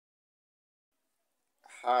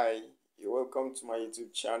Hi, you're welcome to my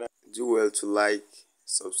YouTube channel. Do well to like,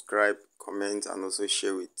 subscribe, comment, and also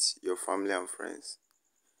share with your family and friends.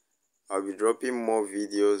 I'll be dropping more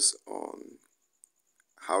videos on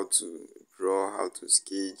how to draw, how to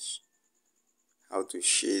sketch, how to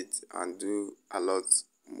shade, and do a lot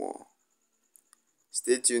more.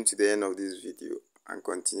 Stay tuned to the end of this video and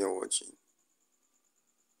continue watching.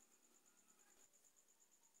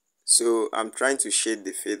 So I'm trying to shade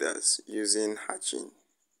the feathers using hatching.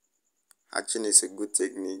 Hatching is a good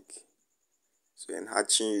technique. So in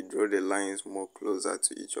hatching, you draw the lines more closer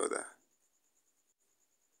to each other.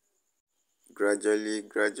 Gradually,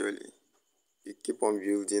 you keep on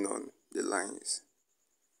building on the lines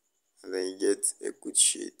and then you get a good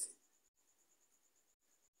shade.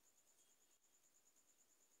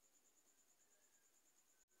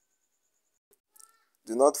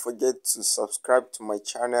 Do not forget to subscribe to my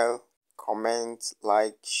channel, comment,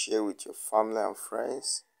 like, share with your family and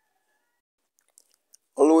friends.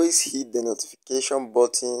 Always hit the notification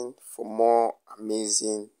button for more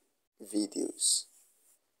amazing videos.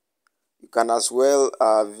 You can as well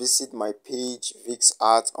visit my page Vic'z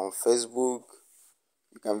Art on Facebook.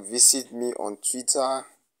 You can visit me on Twitter.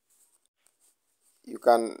 You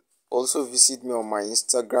can also visit me on my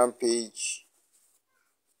Instagram page,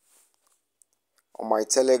 on my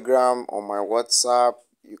Telegram, on my WhatsApp.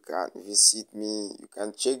 You can visit me. You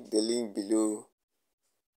can check the link below.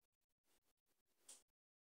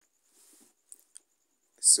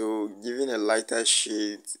 So giving a lighter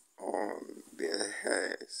shade on the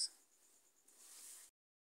hairs.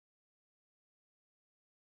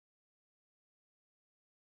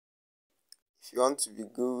 If you want to be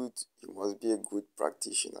good, you must be a good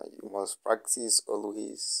practitioner. You must practice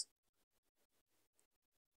always.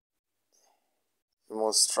 You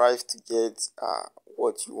must strive to get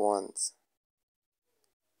what you want.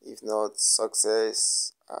 If not,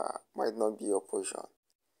 success might not be your portion.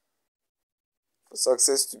 For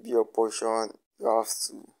success to be your portion, you have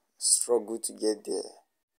to struggle to get there.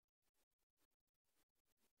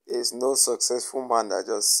 There is no successful man that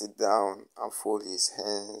just sit down and fold his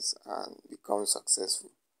hands and become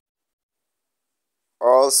successful.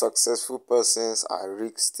 All successful persons are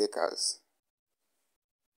risk takers.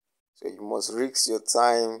 So you must risk your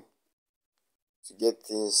time to get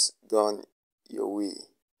things done your way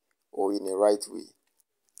or in the right way.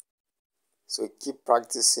 So keep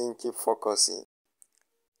practicing, keep focusing.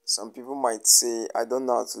 Some people might say, I don't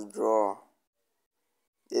know how to draw.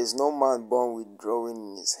 There is no man born with drawing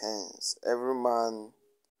in his hands. Every man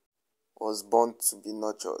was born to be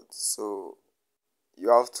nurtured. So you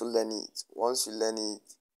have to learn it. Once you learn it,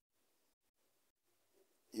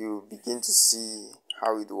 you begin to see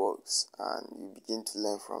how it works and you begin to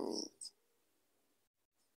learn from it.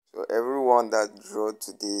 So everyone that drew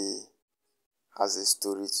today has a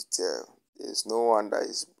story to tell. There's no one that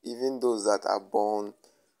is, even those that are born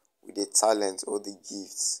with the talent or the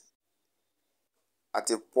gifts,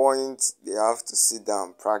 at a point they have to sit down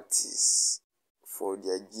and practice for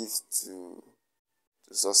their gift to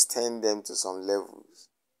sustain them to some levels.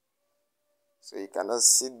 So you cannot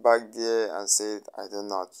sit back there and say, I don't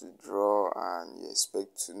know how to draw, and you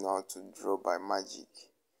expect to know how to draw by magic.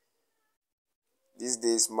 These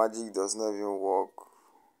days, magic does not even work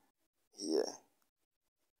here.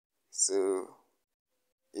 So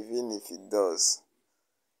even if it does,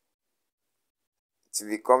 to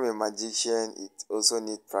become a magician, it also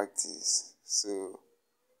needs practice. So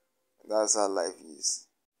that's how life is.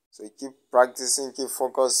 So keep practicing, keep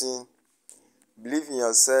focusing, believe in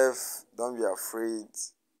yourself, don't be afraid,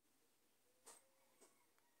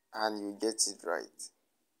 and you get it right.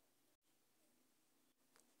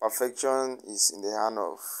 Perfection is in the hand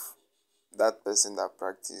of that person that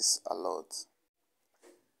practice a lot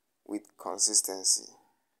with consistency.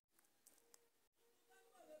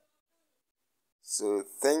 So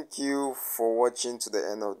thank you for watching to the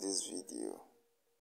end of this video.